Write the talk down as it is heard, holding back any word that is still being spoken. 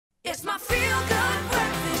It's my feel-good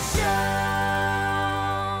breakfast show.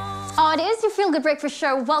 Oh, it is your Feel Good Breakfast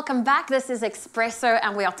Show. Welcome back. This is Expresso,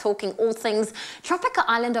 and we are talking all things Tropika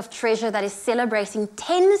Island of Treasure that is celebrating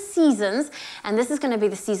 10 seasons. And this is going to be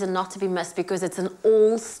the season not to be missed because it's an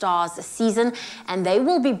all-stars season. And they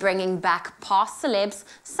will be bringing back past celebs,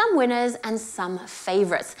 some winners, and some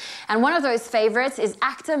favorites. And one of those favorites is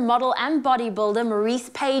actor, model, and bodybuilder Maurice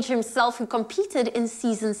Paige himself, who competed in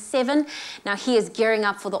season 7. Now, he is gearing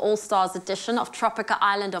up for the all-stars edition of Tropika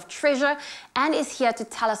Island of Treasure and is here to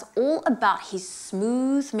tell us all about his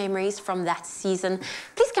smooth memories from that season.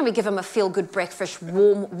 Please can we give him a Feel Good Breakfast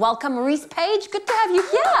warm welcome, Maurice Paige. Good to have you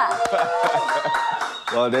here.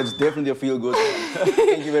 Well, that's definitely a feel good.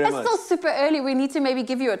 Thank you very much. It's still super early. We need to maybe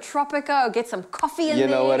give you a Tropika or get some coffee in there.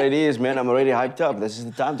 You know what it is, man. I'm already hyped up. This is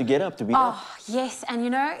the time to get up, to be up. Oh, yes. And you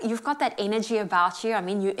know, you've got that energy about you. I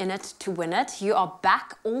mean, you're in it to win it. You are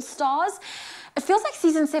back, all stars. It feels like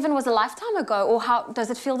season 7 was a lifetime ago, or how does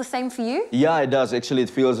it feel the same for you? Yeah, it does. Actually, it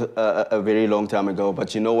feels a very long time ago.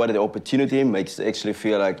 But you know what? The opportunity makes it actually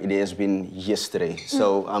feel like it has been yesterday.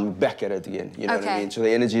 So I'm back at it again. You know what I mean? So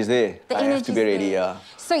the energy is there. I have to be ready, yeah.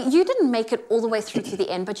 So you didn't make it all the way through to the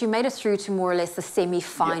end, but you made it through to more or less the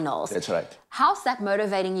semi-finals. Yeah, that's right. How's that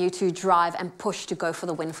motivating you to drive and push to go for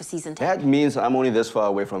the win for season 10? That means I'm only this far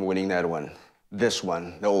away from winning that one. This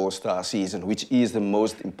one, the All-Star season, which is the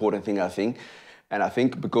most important thing, I think. And I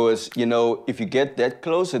think because, you know, if you get that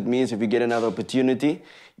close, it means if you get another opportunity,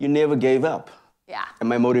 you never gave up. Yeah. And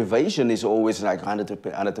my motivation is always like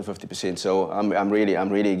 150%. So I'm really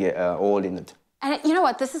all in it. And you know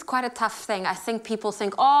what? This is quite a tough thing. I think people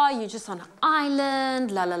think, oh, you're just on an island,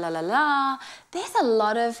 la, la, la, la, la. There's a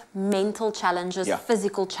lot of mental challenges,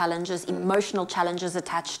 physical challenges, emotional challenges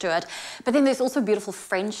attached to it. But then there's also beautiful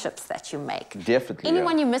friendships that you make. Definitely,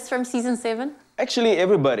 Anyone you miss from season 7? Actually,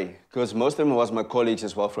 everybody, because most of them was my colleagues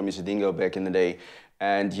as well from Isidingo back in the day.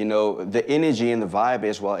 And, you know, the energy and the vibe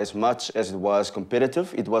as well, as much as it was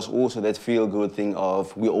competitive, it was also that feel-good thing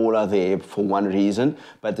of we all are there for one reason,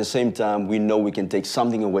 but at the same time, we know we can take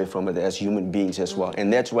something away from it as human beings as well.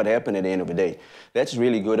 And that's what happened at the end of the day. That's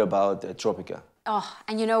really good about Tropika. Oh,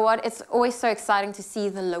 and you know what? It's always so exciting to see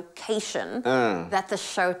the location that the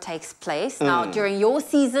show takes place. Now, during your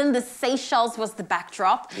season, the Seychelles was the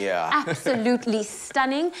backdrop. Yeah. Absolutely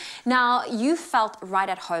stunning. Now, you felt right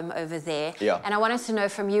at home over there. Yeah. And I wanted to know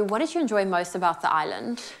from you, what did you enjoy most about the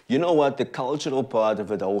island? You know what? The cultural part of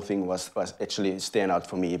it, the whole thing was actually stand out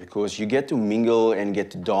for me because you get to mingle and get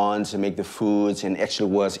to dance and make the foods and actually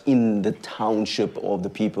was in the township of the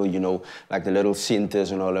people, you know, like the little centers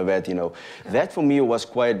and all of that, you know. That for me was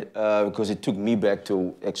quite, because it took me back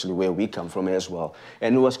to actually where we come from as well.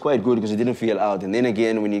 And it was quite good because it didn't feel out. And then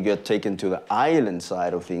again, when you get taken to the island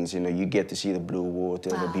side of things, you know, you get to see the blue water,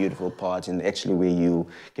 the beautiful parts, and actually where you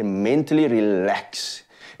can mentally relax.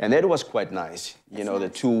 And that was quite nice, you know, the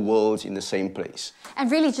two worlds in the same place. And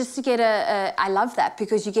really just to get I love that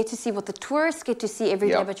because you get to see what the tourists get to see every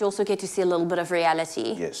day, but you also get to see a little bit of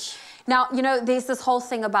reality. Yes. Now, you know, there's this whole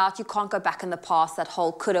thing about you can't go back in the past, that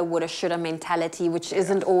whole coulda, woulda, shoulda mentality, which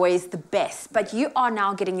isn't always the best. But you are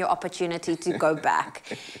now getting your opportunity to go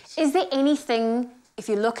back. Is there anything, if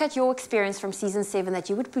you look at your experience from season 7, that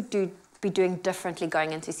you would be doing differently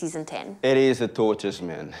going into season 10? It is the tortoise,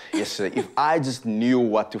 man. Yes, sir. If I just knew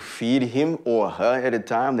what to feed him or her at the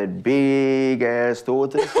time, that big-ass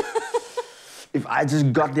tortoise, if I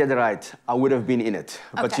just got that right, I would have been in it.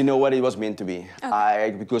 But you know what? It was meant to be.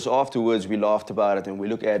 Because afterwards, we laughed about it and we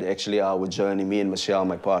looked at actually our journey, me and Michelle,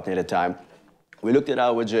 my partner at the time. We looked at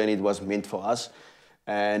our journey, it was meant for us.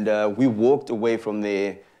 And we walked away from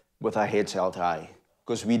there with our heads held high.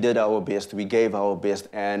 Because we did our best, we gave our best,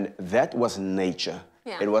 and that was nature.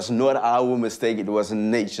 Yeah. It was not our mistake, it was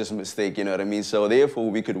nature's mistake, you know what I mean? So therefore,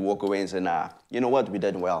 we could walk away and say, nah, you know what, we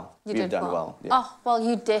did well. We've done well. Yeah. Oh, well,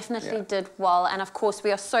 you definitely did well. And of course,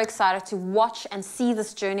 we are so excited to watch and see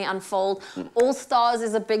this journey unfold. All Stars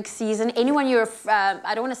is a big season. Anyone you're,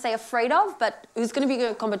 I don't want to say afraid of, but who's going to be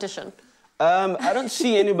a competition? I don't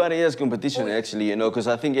see anybody as competition, actually, you know, because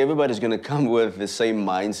I think everybody's going to come with the same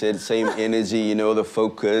mindset, same energy, you know, the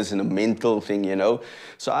focus and the mental thing, you know.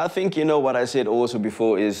 So I think, you know, what I said also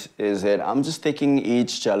before is that I'm just taking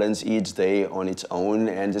each challenge each day on its own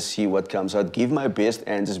and just see what comes out, give my best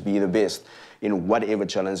and just be the best. in whatever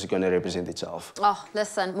challenge is going to represent itself. Oh,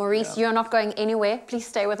 listen, Maurice, you're not going anywhere. Please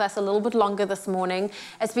stay with us a little bit longer this morning.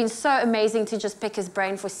 It's been so amazing to just pick his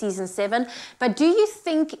brain for season 7. But do you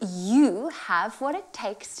think you have what it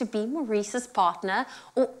takes to be Maurice's partner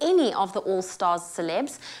or any of the All-Stars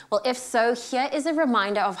celebs? Well, if so, here is a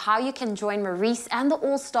reminder of how you can join Maurice and the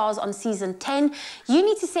All-Stars on season 10. You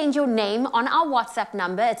need to send your name on our WhatsApp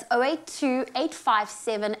number. It's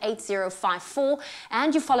 082-857-8054,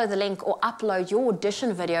 and you follow the link or upload your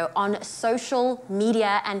audition video on social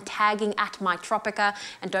media and tagging at @myTropika.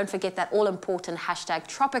 And don't forget that all-important hashtag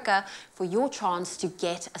Tropika for your chance to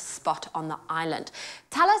get a spot on the island.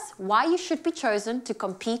 Tell us why you should be chosen to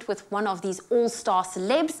compete with one of these all-star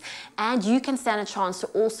celebs, and you can stand a chance to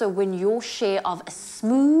also win your share of a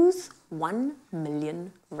smooth 1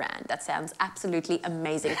 million rand. That sounds absolutely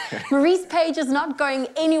amazing. Maurice Paige is not going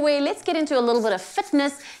anywhere. Let's get into a little bit of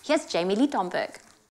fitness. Here's Jamie Lee Domberg.